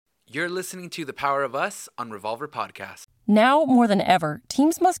You're listening to The Power of Us on Revolver Podcast. Now, more than ever,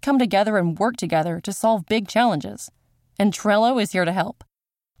 teams must come together and work together to solve big challenges. And Trello is here to help.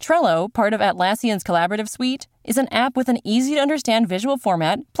 Trello, part of Atlassian's Collaborative Suite, is an app with an easy-to-understand visual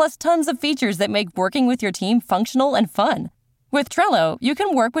format, plus tons of features that make working with your team functional and fun. With Trello, you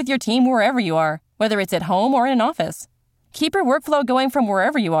can work with your team wherever you are, whether it's at home or in an office. Keep your workflow going from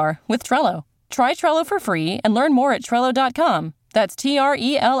wherever you are with Trello. Try Trello for free and learn more at Trello.com. That's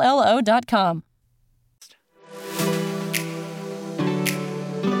Trello.com.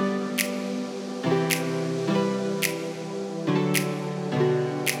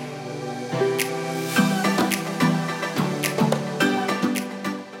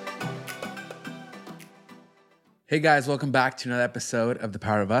 Hey guys, welcome back to another episode of The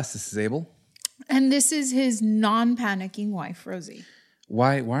Power of Us. This is Abel. And this is his non-panicking wife, Rosie.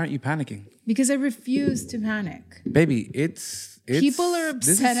 Why aren't you panicking? Because I refuse to panic. Baby, it's people are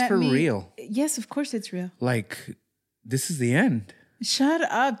upset this is at for me. real. Yes, of course it's real. Like, this is the end. Shut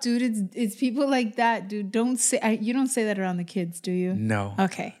up, dude. It's people like that, dude. You don't say that around the kids, do you? No.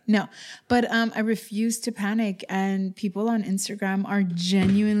 Okay, no. But I refuse to panic, and people on Instagram are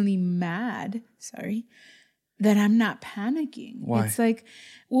genuinely mad. Sorry. That I'm not panicking. Why? It's like,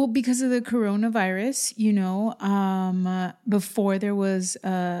 well, because of the coronavirus, before there was,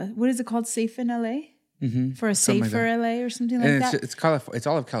 what is it called? Safe in LA? Mm-hmm. For a safer like LA or something like that? It's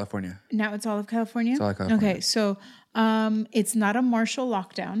all of California. Now it's all of California? It's all of California. Okay, so it's not a martial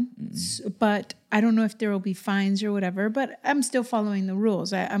lockdown, but I don't know if there will be fines or whatever, but I'm still following the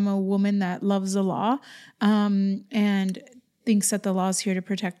rules. I'm a woman that loves the law and thinks that the law is here to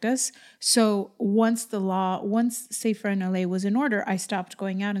protect us. So once Safer in LA was in order, I stopped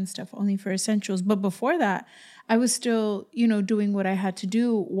going out and stuff only for essentials. But before that, I was still, doing what I had to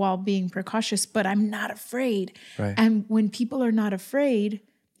do while being precautious, but I'm not afraid. Right. And when people are not afraid,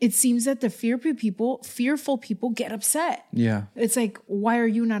 it seems that the fearful people get upset. Yeah. It's like, why are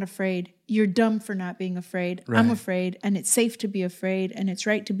you not afraid? You're dumb for not being afraid. Right. I'm afraid, and it's safe to be afraid, and it's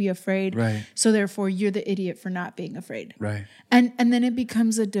right to be afraid. Right. So therefore, you're the idiot for not being afraid. Right. And then it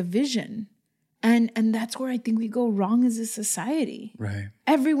becomes a division. And that's where I think we go wrong as a society. Right.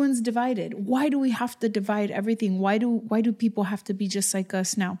 Everyone's divided. Why do we have to divide everything? Why do people have to be just like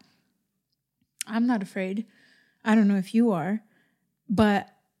us now? I'm not afraid. I don't know if you are, but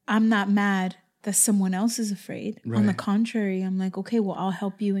I'm not mad that someone else is afraid. Right. On the contrary, I'm like, okay, well, I'll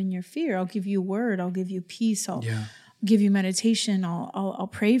help you in your fear. I'll give you a word. I'll give you peace. I'll give you meditation. I'll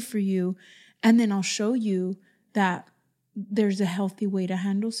pray for you. And then I'll show you that there's a healthy way to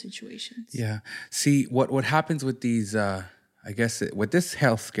handle situations. Yeah. See, what happens with these, with this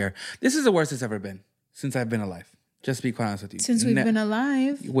health scare, this is the worst it's ever been since I've been alive. Just to be quite honest with you. Since we've been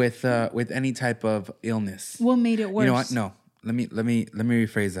alive. With any type of illness. What made it worse? You know what? No. Let me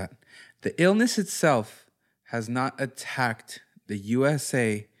rephrase that. The illness itself has not attacked the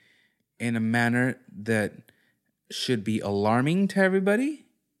USA in a manner that should be alarming to everybody.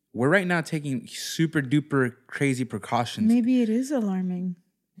 We're right now taking super duper crazy precautions. Maybe it is alarming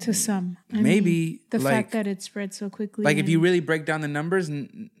to some. I mean, the fact that it spread so quickly. Like if you really break down the numbers,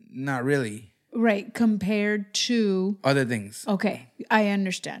 not really. Right, compared to other things. Okay, I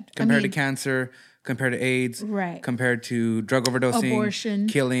understand. Compared to cancer, compared to AIDS, right? Compared to drug overdosing, abortion,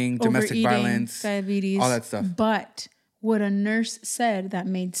 killing, domestic violence, diabetes, all that stuff. But what a nurse said that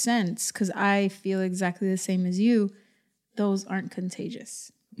made sense, because I feel exactly the same as you. Those aren't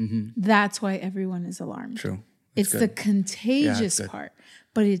contagious. Mm-hmm. That's why everyone is alarmed. True. It's the contagious part.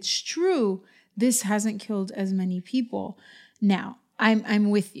 But it's true. This hasn't killed as many people. Now, I'm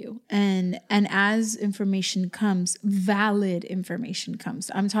with you. And as information comes, valid information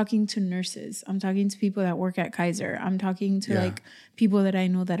comes. I'm talking to nurses. I'm talking to people that work at Kaiser. I'm talking to people that I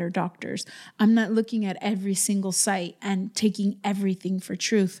know that are doctors. I'm not looking at every single site and taking everything for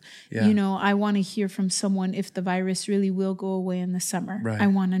truth. Yeah. I want to hear from someone if the virus really will go away in the summer. Right. I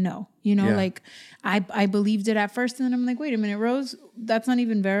want to know. I believed it at first, and then I'm like, wait a minute, Rose, that's not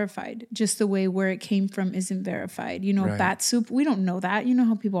even verified. Just the way where it came from isn't verified. Right. Bat soup, we don't know that. You know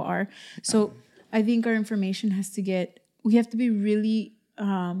how people are. So I think our information we have to be really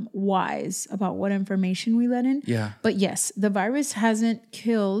wise about what information we let in. Yeah. But yes, the virus hasn't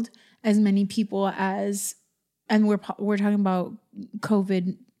killed as many people and we're talking about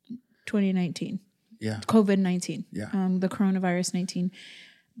COVID 2019. Yeah. COVID-19. Yeah. The coronavirus 19.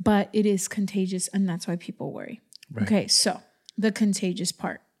 But it is contagious, and that's why people worry. Right. Okay, so the contagious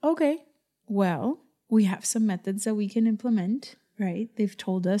part. Okay, well, we have some methods that we can implement, right? They've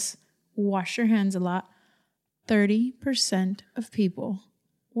told us, wash your hands a lot. 30% of people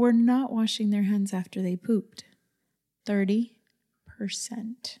were not washing their hands after they pooped. 30%.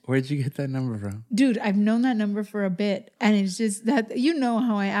 Where'd you get that number from? Dude, I've known that number for a bit. And it's just that, you know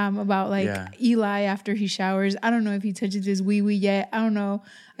how I am about like Eli after he showers. I don't know if he touches his wee-wee yet. I don't know.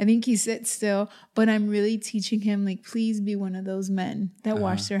 I think he sits still. But I'm really teaching him, like, please be one of those men that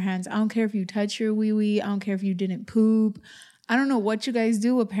wash their hands. I don't care if you touch your wee-wee. I don't care if you didn't poop. I don't know what you guys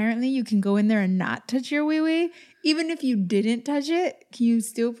do. Apparently, you can go in there and not touch your wee-wee. Even if you didn't touch it, can you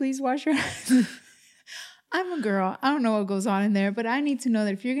still please wash your hands? I'm a girl. I don't know what goes on in there, but I need to know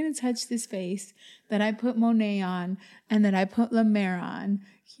that if you're going to touch this face that I put Monet on and that I put La Mer on,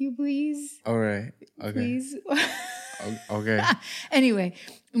 can you please? All right. Okay. Please. Okay. Anyway,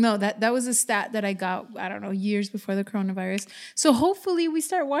 no, that was a stat that I got, I don't know, years before the coronavirus. So hopefully we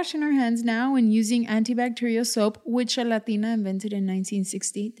start washing our hands now and using antibacterial soap, which a Latina invented in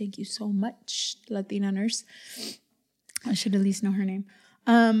 1960. Thank you so much, Latina nurse. I should at least know her name.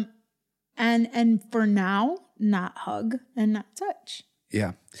 And for now, not hug and not touch.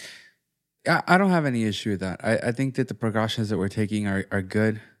 Yeah. I don't have any issue with that. I think that the precautions that we're taking are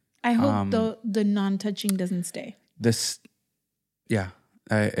good. I hope the non-touching doesn't stay.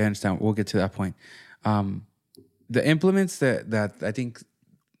 I understand. We'll get to that point. The implements that I think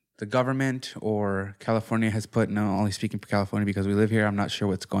the government or California has put, and I'm only speaking for California because we live here, I'm not sure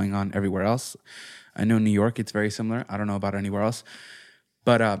what's going on everywhere else. I know New York, it's very similar. I don't know about anywhere else.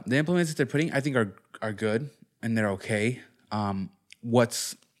 But the implements that they're putting, I think are good and they're okay.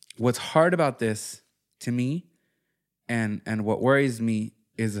 What's hard about this to me and what worries me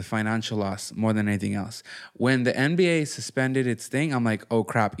is the financial loss more than anything else. When the NBA suspended its thing, I'm like, oh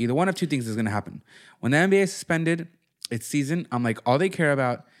crap, either one of two things is going to happen. When the NBA suspended its season, I'm like, all they care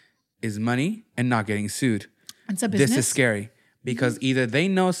about is money and not getting sued. It's a business. This is scary because either they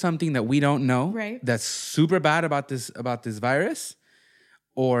know something that we don't know that's super bad about this virus,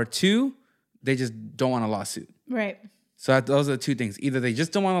 or two, they just don't want a lawsuit. Right. So those are the two things. Either they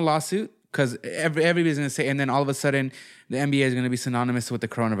just don't want a lawsuit because everybody's going to say, and then all of a sudden the NBA is going to be synonymous with the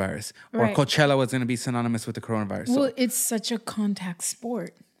coronavirus, or Coachella was going to be synonymous with the coronavirus. Well, it's such a contact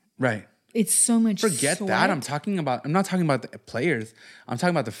sport. Right. It's so much Forget sweat. that. I'm not talking about the players. I'm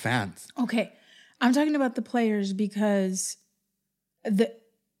talking about the fans. Okay. I'm talking about the players because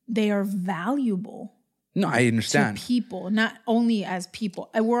they are valuable. No, I understand. To people, not only as people.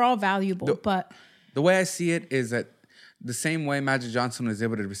 We're all valuable, but... The way I see it is that the same way Magic Johnson was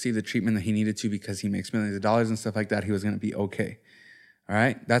able to receive the treatment that he needed to because he makes millions of dollars and stuff like that, he was going to be okay. All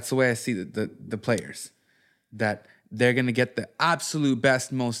right? That's the way I see the players. That they're going to get the absolute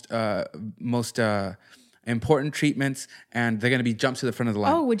best, most important treatments, and they're going to be jumped to the front of the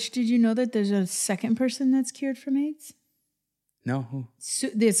line. Oh, which did you know that there's a second person that's cured from AIDS? No, who? So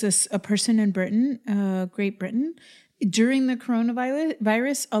there's a person in Britain, Great Britain. During the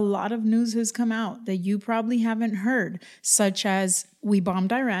coronavirus, a lot of news has come out that you probably haven't heard, such as we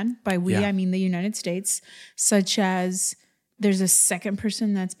bombed Iran. By we, I mean the United States. Such as there's a second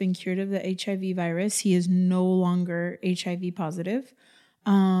person that's been cured of the HIV virus. He is no longer HIV positive.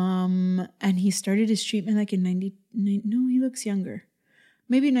 And he started his treatment like in 90. No, he looks younger.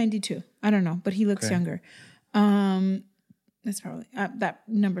 Maybe 92. I don't know, but he looks younger. That's probably, that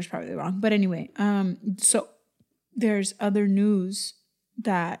number's probably wrong. But anyway, so there's other news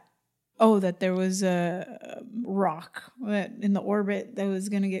that there was a rock in the orbit that was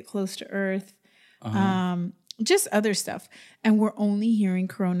going to get close to Earth. Just other stuff. And we're only hearing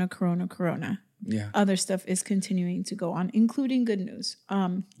corona. Yeah. Other stuff is continuing to go on, including good news.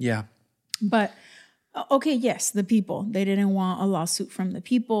 But, okay, yes, the people. They didn't want a lawsuit from the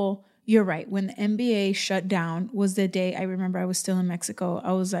people. You're right. When the NBA shut down was the day, I remember I was still in Mexico.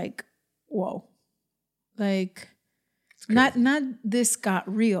 I was like, whoa. Like, not this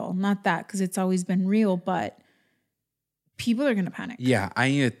got real. Not that, because it's always been real, but people are going to panic. Yeah, I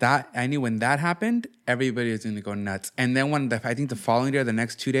knew when that happened, everybody was going to go nuts. And then I think the following day, the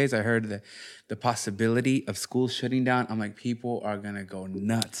next 2 days, I heard the possibility of schools shutting down. I'm like, people are going to go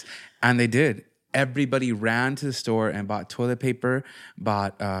nuts. And they did. Everybody ran to the store and bought toilet paper,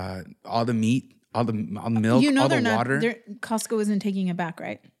 bought all the meat, all the milk, all the water. Costco isn't taking it back,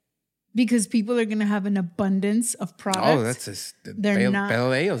 right? Because people are going to have an abundance of products. Oh, that's just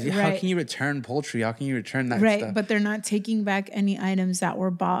baleos. Right. How can you return poultry? How can you return that stuff? Right, but they're not taking back any items that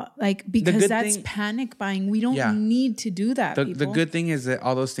were bought. Because that's panic buying. We don't need to do that, people. The good thing is that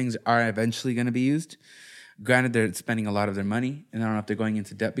all those things are eventually going to be used. Granted, they're spending a lot of their money, and I don't know if they're going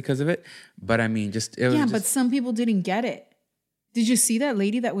into debt because of it. But I mean, but some people didn't get it. Did you see that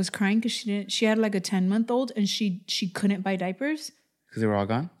lady that was crying because she had like a 10-month-old and she couldn't buy diapers? Because they were all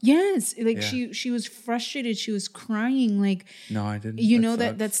gone? Yes. She was frustrated. She was crying. Like, no, I didn't. You know,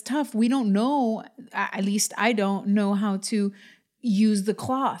 that's tough. We don't know, at least I don't know how to use the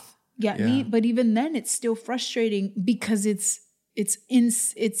cloth. Get me? But even then, it's still frustrating because it's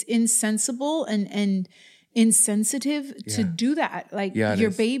insensible and insensitive to do that. Like your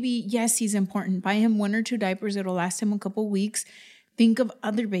baby, yes, he's important. Buy him 1 or 2 diapers. It'll last him a couple weeks. Think of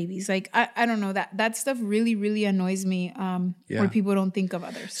other babies. Like, I don't know, that stuff really, really annoys me where people don't think of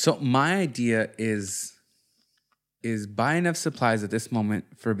others. So my idea is buy enough supplies at this moment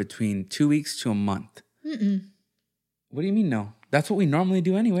for between 2 weeks to a month. What do you mean no? That's what we normally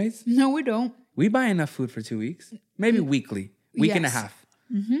do anyways. No, we don't. We buy enough food for 2 weeks. Maybe weekly. Week and a half.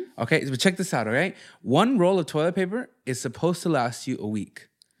 Okay, so check this out, all right? 1 roll of toilet paper is supposed to last you a week.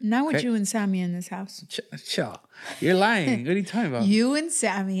 Not with you and Sammy in this house. Chill. You're lying. What are you talking about? You and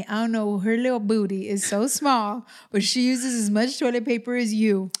Sammy, I don't know, her little booty is so small, but she uses as much toilet paper as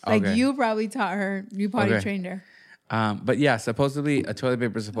you. Like you probably taught her, you probably trained her. But yeah, supposedly a toilet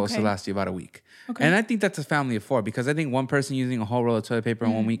paper is supposed to last you about a week. Okay. And I think that's a family of 4 because I think one person using a whole roll of toilet paper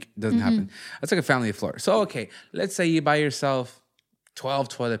in 1 week doesn't happen. That's like a family of 4. So, okay, let's say you buy yourself 12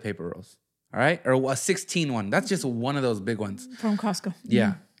 toilet paper rolls, all right? Or a 16 one. That's just one of those big ones. From Costco.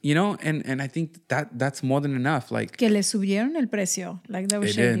 Yeah. You know, and I think that's more than enough. Like que le subieron el precio. Like that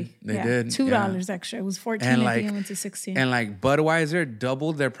was shady. They did. $2 extra. It was $14. And I think it went to $16. And like Budweiser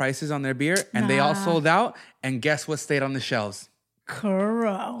doubled their prices on their beer, and they all sold out. And guess what stayed on the shelves?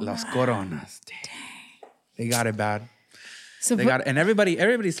 Corona. Los Coronas. Dang. They got it bad. So they got it, and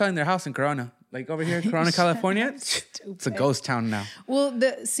everybody's selling their house in Corona. Like over here, Corona, California, it's a ghost town now. Well,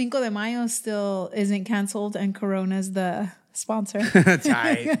 the Cinco de Mayo still isn't canceled, and Corona's the sponsor.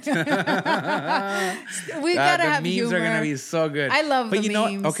 Tight. We gotta have memes humor. are gonna be so good. I love but the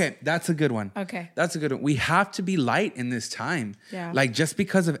memes. Okay, that's a good one. Okay, that's a good one. We have to be light in this time. Yeah. Like just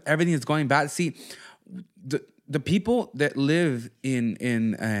because of everything that's going bad. See, the people that live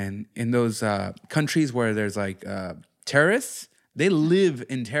in those countries where there's like terrorists. They live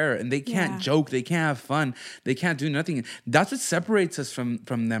in terror and they can't joke. They can't have fun. They can't do nothing. That's what separates us from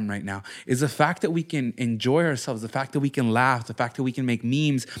them right now is the fact that we can enjoy ourselves, the fact that we can laugh, the fact that we can make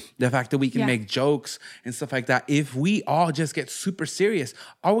memes, the fact that we can make jokes and stuff like that. If we all just get super serious,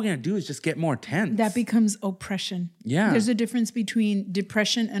 all we're going to do is just get more tense. That becomes oppression. Yeah. There's a difference between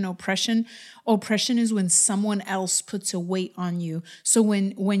depression and oppression. Oppression is when someone else puts a weight on you. So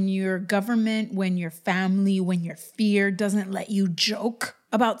when your government, when your family, when your fear doesn't let you joke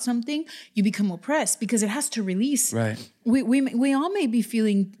about something, you become oppressed because it has to release. Right. We all may be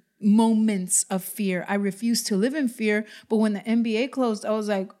feeling moments of fear. I refuse to live in fear, but when the NBA closed, I was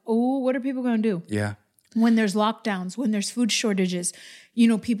like, oh, what are people going to do? Yeah. When there's lockdowns, when there's food shortages,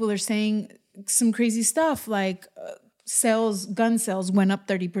 people are saying some crazy stuff like gun sales went up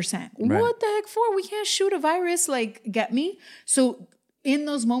 30%. Right. What the heck for? We can't shoot a virus. Like, get me? So in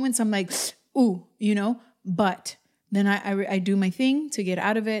those moments, I'm like, ooh, but then I do my thing to get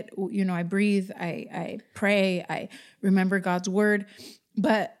out of it. I breathe, I pray, I remember God's word,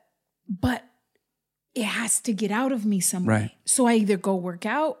 but it has to get out of me some way. Right. So I either go work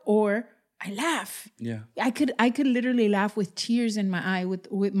out or I laugh. Yeah. I could literally laugh with tears in my eye,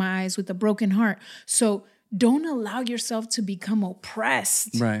 with my eyes, with a broken heart. So don't allow yourself to become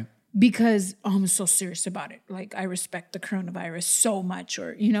oppressed. Right. Because I'm so serious about it. Like I respect the coronavirus so much,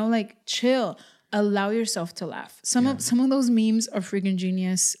 or like chill. Allow yourself to laugh. Some of those memes are freaking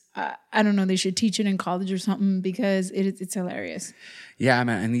genius. I don't know. They should teach it in college or something because it's hilarious. Yeah,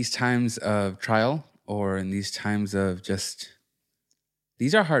 man. In these times of trial or in these times of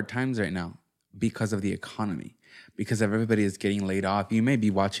these are hard times right now because of the economy, because everybody is getting laid off. You may be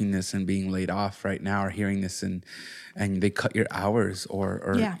watching this and being laid off right now or hearing this and they cut your hours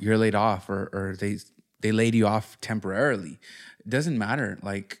or you're laid off or they laid you off temporarily. It doesn't matter.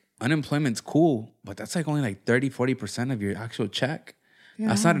 Like, unemployment's cool, but that's like only like 30-40% of your actual check. Yeah.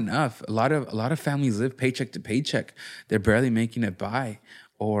 That's not enough. A lot of families live paycheck to paycheck. They're barely making it by,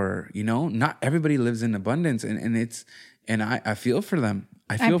 or not everybody lives in abundance, and I feel for them.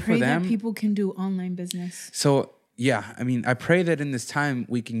 I feel for them. That people can do online business. So yeah, I mean, I pray that in this time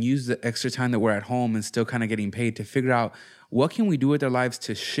we can use the extra time that we're at home and still kind of getting paid to figure out what can we do with our lives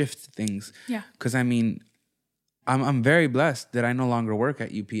to shift things. Yeah, because I mean, I'm very blessed that I no longer work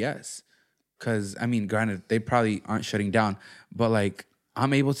at UPS because, I mean, granted, they probably aren't shutting down, but like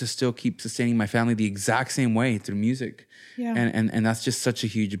I'm able to still keep sustaining my family the exact same way through music. Yeah. And that's just such a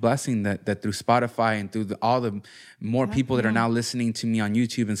huge blessing that through Spotify and through all the more people that are now listening to me on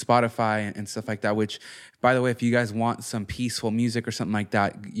YouTube and Spotify and stuff like that, which, by the way, if you guys want some peaceful music or something like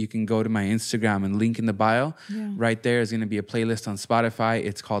that, you can go to my Instagram and link in the bio. Yeah. Right there is going to be a playlist on Spotify.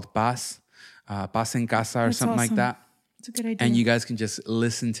 It's called Paz en Casa or something like that. It's a good idea. And you guys can just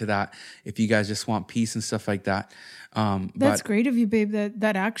listen to that if you guys just want peace and stuff like that. That's great of you, babe.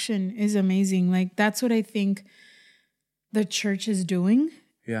 That action is amazing. Like, that's what I think the church is doing.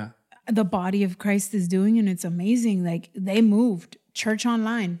 Yeah. The body of Christ is doing, and it's amazing. Like, they moved church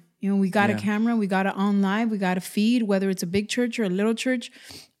online. You know, we got a camera, we got it on live, we got a feed, whether it's a big church or a little church.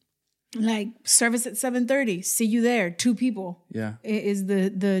 Like, service at 7:30. See you there. 2 people. Yeah. It is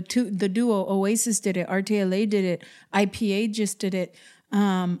the duo. Oasis did it. RTLA did it. IPA just did it.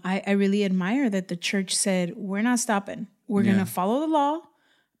 I really admire that the church said, we're not stopping. We're going to follow the law,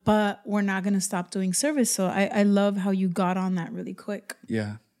 but we're not going to stop doing service. So I love how you got on that really quick.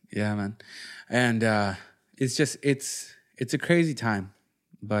 Yeah. Yeah, man. And it's a crazy time.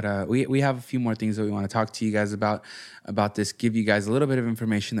 But we have a few more things that we want to talk to you guys about this, give you guys a little bit of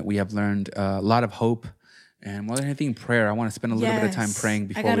information that we have learned, a lot of hope, and more than anything, prayer. I want to spend a little bit of time praying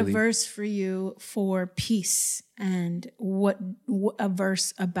before we leave. I got a verse for you for peace, and what a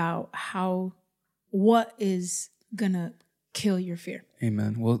verse about what is going to kill your fear.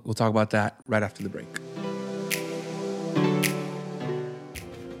 Amen. We'll talk about that right after the break.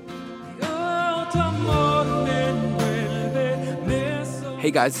 Hey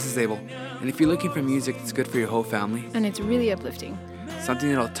guys, this is Abel, and if you're looking for music that's good for your whole family, and it's really uplifting, something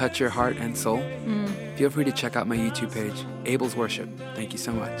that'll touch your heart and soul, feel free to check out my YouTube page, Abel's Worship. Thank you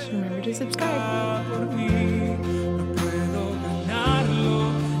so much. Remember to subscribe.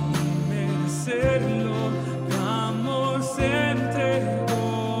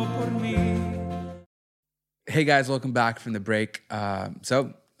 Hey guys, welcome back from the break.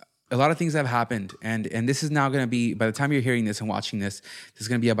 So a lot of things have happened, and this is now going to be, by the time you're hearing this and watching this is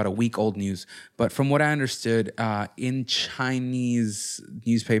going to be about a week old news. But from what I understood, in Chinese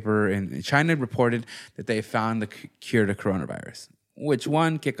newspaper, and China reported that they found the cure to coronavirus. Which,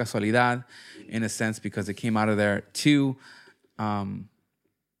 one, que casualidad, in a sense, because it came out of there. 2,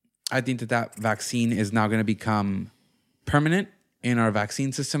 I think that vaccine is now going to become permanent in our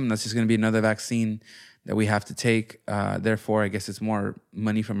vaccine system. That's just going to be another vaccine that we have to take. Therefore, I guess it's more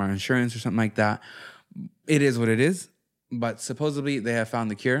money from our insurance or something like that. It is what it is. But supposedly they have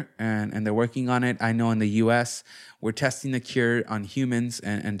found the cure and they're working on it. I know in the US, we're testing the cure on humans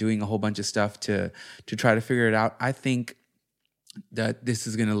and doing a whole bunch of stuff to try to figure it out. I think that this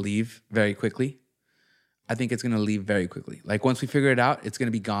is going to leave very quickly. I think it's going to leave very quickly. Like, once we figure it out, it's going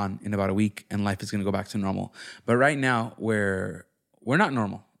to be gone in about a week and life is going to go back to normal. But right now, we're not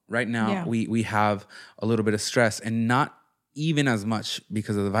normal. Right now, we have a little bit of stress, and not even as much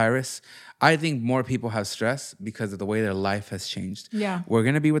because of the virus. I think more people have stress because of the way their life has changed. Yeah. We're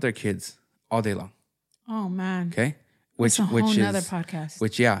going to be with our kids all day long. Oh, man. Okay? Which is another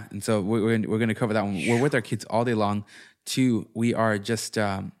podcast. Yeah. And so we're going to cover that one. We're with our kids all day long. 2, we are just,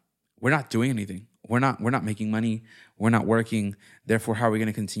 we're not doing anything. We're not making money. We're not working. Therefore, how are we going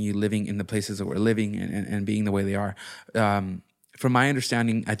to continue living in the places that we're living and being the way they are? From my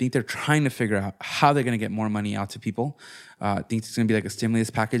understanding, I think they're trying to figure out how they're going to get more money out to people. I think it's going to be like a stimulus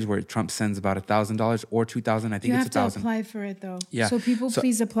package where Trump sends about $1,000 or $2,000. I think it's $1,000. You have to apply for it, though. Yeah. So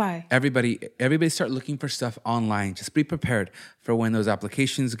please apply. Everybody start looking for stuff online. Just be prepared for when those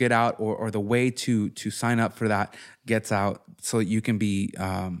applications get out or the way to sign up for that gets out, so that you can be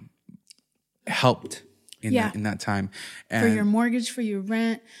helped in that time. And for your mortgage, for your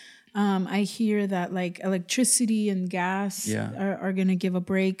rent. I hear that like electricity and gas are going to give a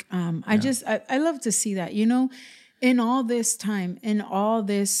break. I love to see that, you know, in all this time, in all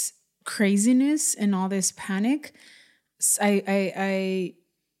this craziness, in all this panic, I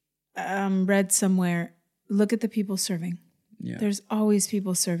read somewhere, look at the people serving. Yeah. There's always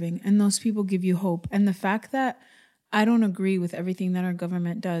people serving, and those people give you hope. And the fact that I don't agree with everything that our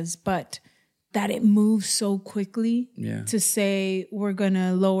government does, but that it moves so quickly to say we're going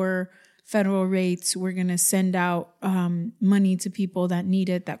to lower federal rates, we're going to send out money to people that need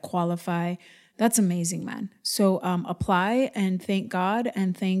it, that qualify. That's amazing, man. So apply and thank God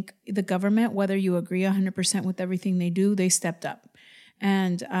and thank the government. Whether you agree 100% with everything they do, they stepped up.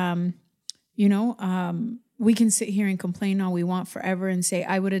 And, we can sit here and complain all we want forever and say,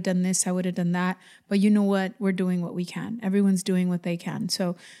 I would have done this, I would have done that. But you know what? We're doing what we can. Everyone's doing what they can.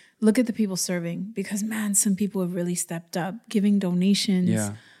 So look at the people serving, because, man, some people have really stepped up, giving donations,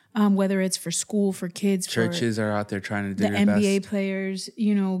 whether it's for school, for kids. Churches are out there trying to do the NBA players,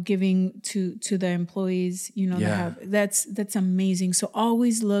 giving to the employees, that's amazing. So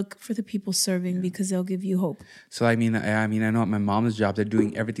always look for the people serving because they'll give you hope. So, I know at my mom's job, they're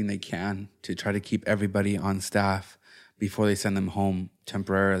doing everything they can to try to keep everybody on staff before they send them home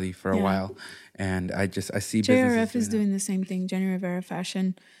temporarily for a while. And I see JRF is doing the same thing, Jenny Rivera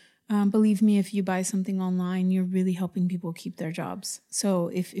Fashion. Believe me, if you buy something online, you're really helping people keep their jobs. So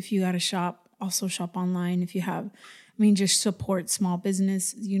if you got to shop, also shop online. If you have, just support small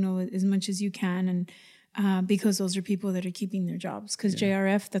business, as much as you can. And because those are people that are keeping their jobs. Because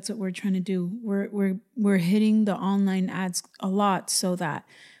JRF, that's what we're trying to do. We're hitting the online ads a lot so that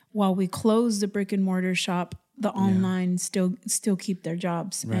while we close the brick and mortar shop, the online still keep their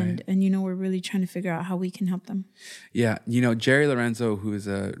jobs. Right. And we're really trying to figure out how we can help them. Yeah. Jerry Lorenzo, who is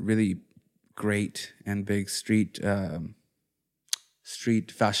a really great and big street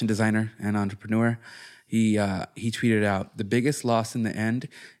fashion designer and entrepreneur, he tweeted out, the biggest loss in the end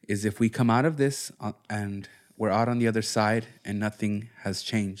is if we come out of this and we're out on the other side and nothing has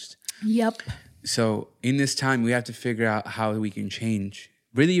changed. Yep. So in this time, we have to figure out how we can change.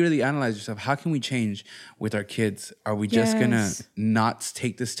 Really, really analyze yourself. How can we change with our kids? Are we just going to not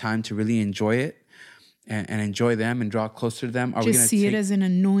take this time to really enjoy it and enjoy them and draw closer to them? Are we going to see it as an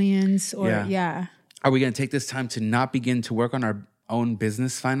annoyance or Are we going to take this time to not begin to work on our own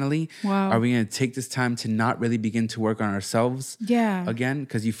business finally? Wow. Are we going to take this time to not really begin to work on ourselves again?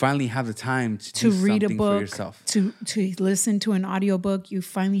 Because you finally have the time to do read something a book, for yourself. To listen to an audiobook. You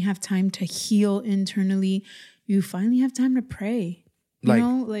finally have time to heal internally. You finally have time to pray.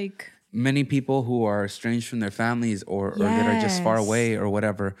 Many people who are estranged from their families or that are just far away or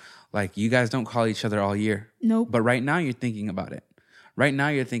whatever, you guys don't call each other all year. Nope. But right now you're thinking about it. Right now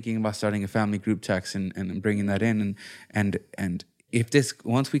you're thinking about starting a family group text and bringing that in. And if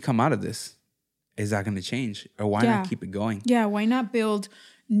once we come out of this, is that going to change? Or why not keep it going? Yeah, why not build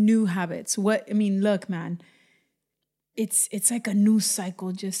new habits? Look, man. It's like a new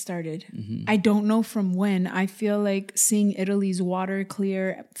cycle just started. Mm-hmm. I don't know from when. I feel like seeing Italy's water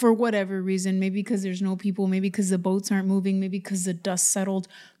clear for whatever reason, maybe because there's no people, maybe because the boats aren't moving, maybe because the dust settled,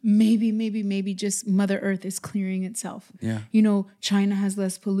 maybe just Mother Earth is clearing itself. Yeah. China has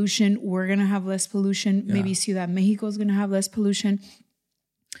less pollution. We're going to have less pollution. Yeah. Maybe Ciudad Mexico is going to have less pollution.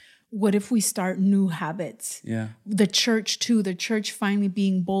 What if we start new habits? Yeah. The church too, the church finally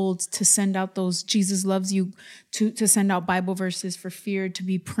being bold to send out those Jesus loves you, to send out Bible verses for fear, to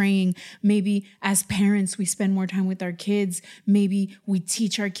be praying. Maybe as parents, we spend more time with our kids. Maybe we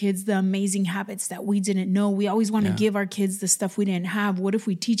teach our kids the amazing habits that we didn't know. We always want to give our kids the stuff we didn't have. What if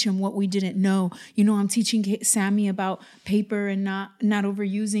we teach them what we didn't know? I'm teaching Sammy about paper and not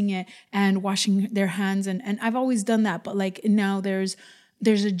overusing it and washing their hands. And I've always done that. But now there's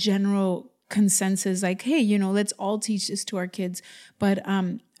a general consensus hey, let's all teach this to our kids. But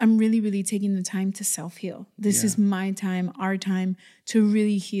I'm really, really taking the time to self-heal. This is my time, our time to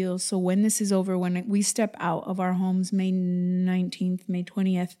really heal. So when this is over, when we step out of our homes, May 19th, May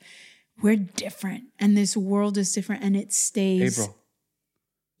 20th, we're different. And this world is different and it stays. April.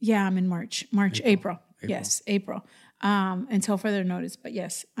 Yeah, I'm in March. April. Yes, April. Until further notice. But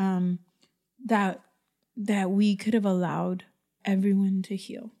yes, that we could have allowed everyone to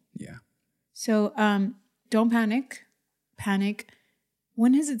heal. Yeah. So don't panic.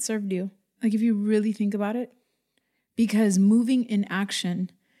 When has it served you? If you really think about it, because moving in action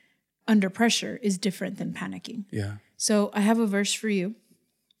under pressure is different than panicking. Yeah. So I have a verse for you.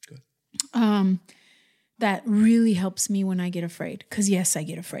 Good. That really helps me when I get afraid. Because yes, I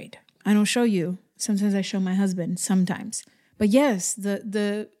get afraid. I don't show you. Sometimes I show my husband. Sometimes. But yes,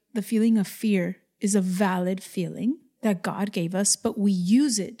 the feeling of fear is a valid feeling that God gave us, but we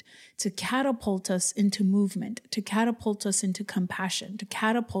use it to catapult us into movement, to catapult us into compassion, to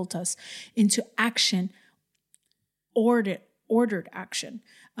catapult us into action, ordered action.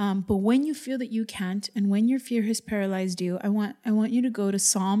 But when you feel that you can't, and when your fear has paralyzed you, I want you to go to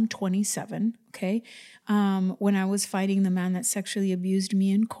Psalm 27, okay? When I was fighting the man that sexually abused me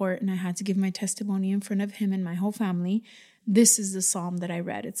in court, and I had to give my testimony in front of him and my whole family, this is the psalm that I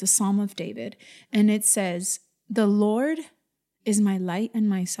read. It's a Psalm of David, and it says, "The Lord is my light and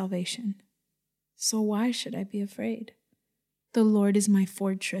my salvation. So why should I be afraid? The Lord is my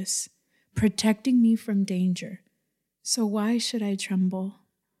fortress, protecting me from danger. So why should I tremble?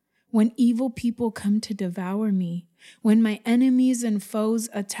 When evil people come to devour me, when my enemies and foes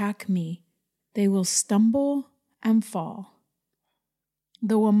attack me, they will stumble and fall.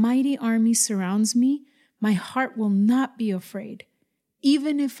 Though a mighty army surrounds me, my heart will not be afraid.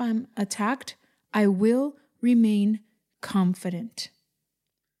 Even if I'm attacked, I will remain confident.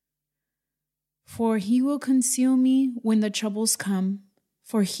 For he will conceal me when the troubles come,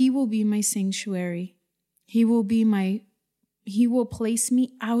 for he will be my sanctuary. He will place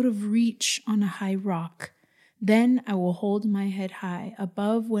me out of reach on a high rock. Then I will hold my head high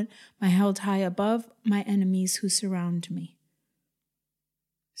above my enemies who surround me."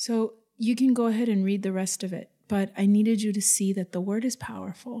 So you can go ahead and read the rest of it. but I needed you to see that the word is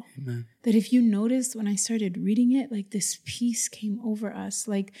powerful. Amen. That if you noticed when I started reading it, like this peace came over us,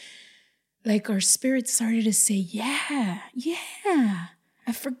 like our spirit started to say, yeah,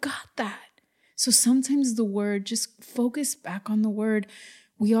 I forgot that. So sometimes the word, just focus back on the word.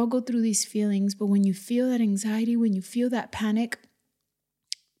 We all go through these feelings, but when you feel that anxiety, when you feel that panic,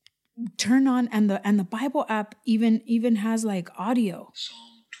 turn on, and the Bible app even has like audio.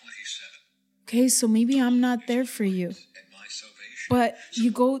 Psalm 27. Okay, so maybe I'm not there for you. But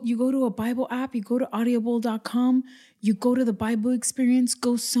you go to a Bible app, you go to audible.com, you go to the Bible Experience,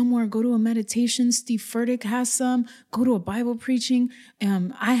 go somewhere, go to a meditation. Steve Furtick has some. Go to a Bible preaching.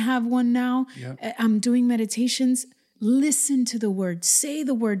 I have one now. Yep. I'm doing meditations. Listen to the word, say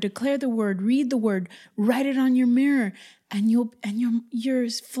the word, declare the word, read the word, write it on your mirror, and your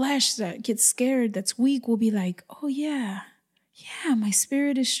flesh that gets scared, that's weak, will be like, oh yeah, my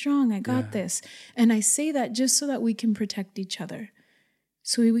spirit is strong. I got this. And I say that just so that we can protect each other.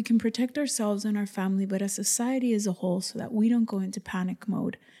 So we can protect ourselves and our family, but as society as a whole, so that we don't go into panic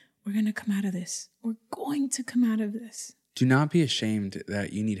mode. We're going to come out of this. We're going to come out of this. Do not be ashamed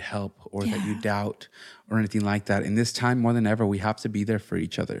that you need help or that you doubt or anything like that. In this time, more than ever, we have to be there for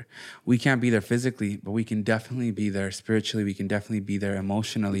each other. We can't be there physically, but we can definitely be there spiritually. We can definitely be there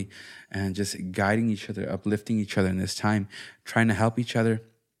emotionally, and just guiding each other, uplifting each other in this time, trying to help each other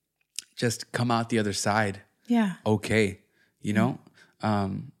just come out the other side. Yeah. Okay. You know,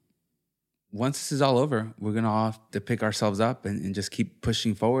 once this is all over, we're going to all have to pick ourselves up and just keep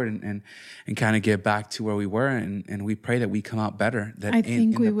pushing forward and kind of get back to where we were. And we pray that we come out better. That I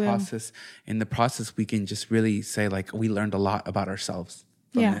think we will. In the process, we can just really say, like, we learned a lot about ourselves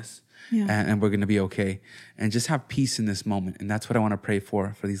from this. Yeah. And we're going to be okay. And just have peace in this moment. And that's what I want to pray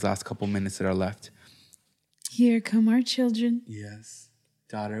for these last couple minutes that are left. Here come our children. Yes.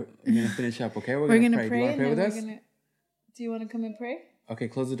 Daughter, we're going to finish up, okay? We're going to pray. Do you want to pray with us? Do you want to come and pray? Okay,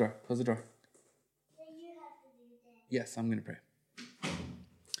 close the door. Close the door. Yes, I'm going to pray.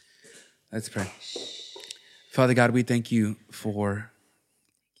 Let's pray. Father God, we thank you for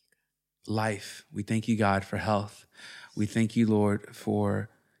life. We thank you, God, for health. We thank you, Lord, for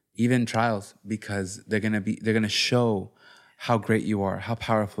even trials, because they're going to show how great you are, how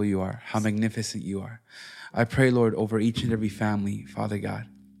powerful you are, how magnificent you are. I pray, Lord, over each and every family, Father God,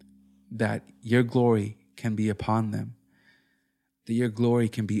 that your glory can be upon them, that your glory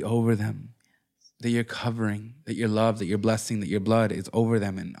can be over them, that your covering, that your love, that your blessing, that your blood is over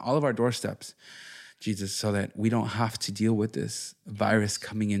them and all of our doorsteps, Jesus, so that we don't have to deal with this virus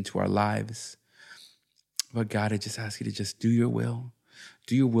coming into our lives. But God, I just ask you to just do your will.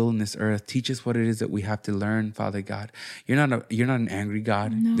 Do your will in this earth. Teach us what it is that we have to learn, Father God. You're not an angry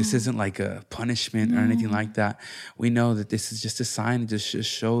God. No. This isn't like a punishment or anything like that. We know that this is just a sign. It just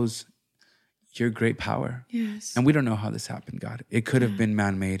shows your great power. Yes. And we don't know how this happened, God. It could have been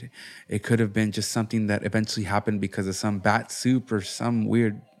man-made. It could have been just something that eventually happened because of some bat soup or some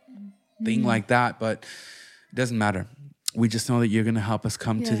weird thing like that. But it doesn't matter. We just know that you're going to help us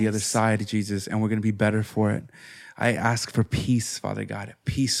come to the other side, Jesus, and we're going to be better for it. I ask for peace, Father God,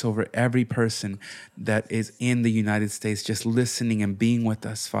 peace over every person that is in the United States, just listening and being with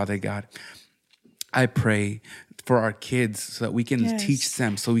us, Father God. I pray for our kids so that we can teach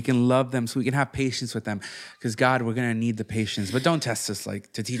them, so we can love them, so we can have patience with them. Because God, we're going to need the patience, but don't test us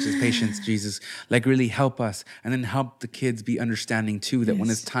like to teach us patience, Jesus. Like really help us, and then help the kids be understanding too, that when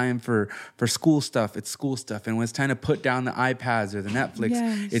it's time for school stuff, it's school stuff. And when it's time to put down the iPads or the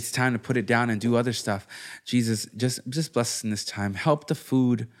Netflix, it's time to put it down and do other stuff. Jesus, just bless us in this time. Help the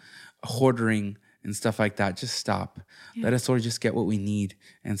food hoarding and stuff like that. Just stop. Let us, Lord, just get what we need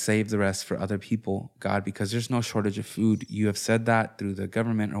and save the rest for other people, God, because there's no shortage of food. You have said that through the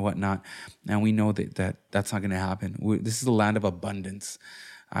government or whatnot, and we know that's not going to happen. This is a land of abundance.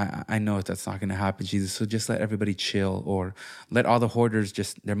 I know that's not going to happen, Jesus. So just let everybody chill, or let all the hoarders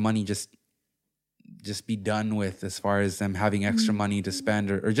their money just be done with, as far as them having extra money to spend,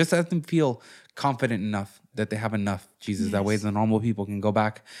 or just let them feel confident enough that they have enough, Jesus. That way the normal people can go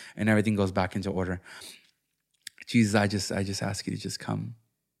back and everything goes back into order. Jesus, I just ask you to just come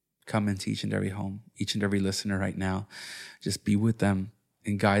into each and every home, each and every listener right now. Just be with them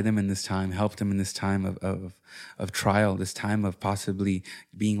and guide them in this time, help them in this time of trial, this time of possibly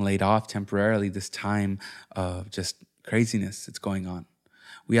being laid off temporarily, this time of just craziness that's going on.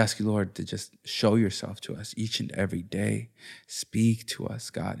 We ask you, Lord, to just show yourself to us each and every day. Speak to us,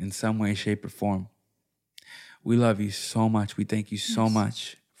 God, in some way, shape, or form. We love you so much. We thank you so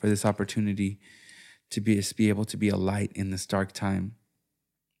much for this opportunity to be able to be a light in this dark time.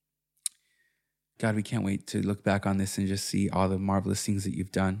 God, we can't wait to look back on this and just see all the marvelous things that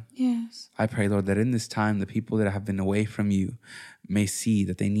you've done. Yes. I pray, Lord, that in this time, the people that have been away from you may see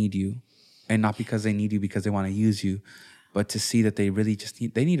that they need you. And not because they need you because they want to use you, but to see that they really just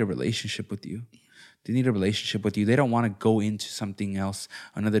need a relationship with you. They need a relationship with you. They don't want to go into something else,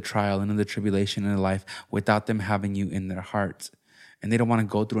 another trial, another tribulation in their life without them having you in their hearts. And they don't want to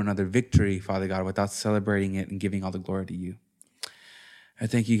go through another victory, Father God, without celebrating it and giving all the glory to you. I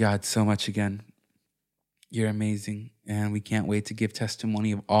thank you, God, so much again. You're amazing. And we can't wait to give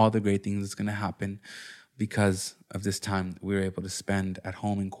testimony of all the great things that's going to happen because of this time we were able to spend at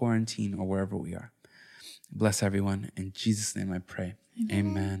home in quarantine or wherever we are. Bless everyone. In Jesus' name I pray.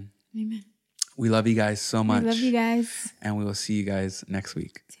 Amen. Amen. We love you guys so much. We love you guys. And we will see you guys next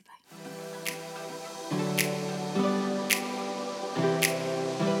week.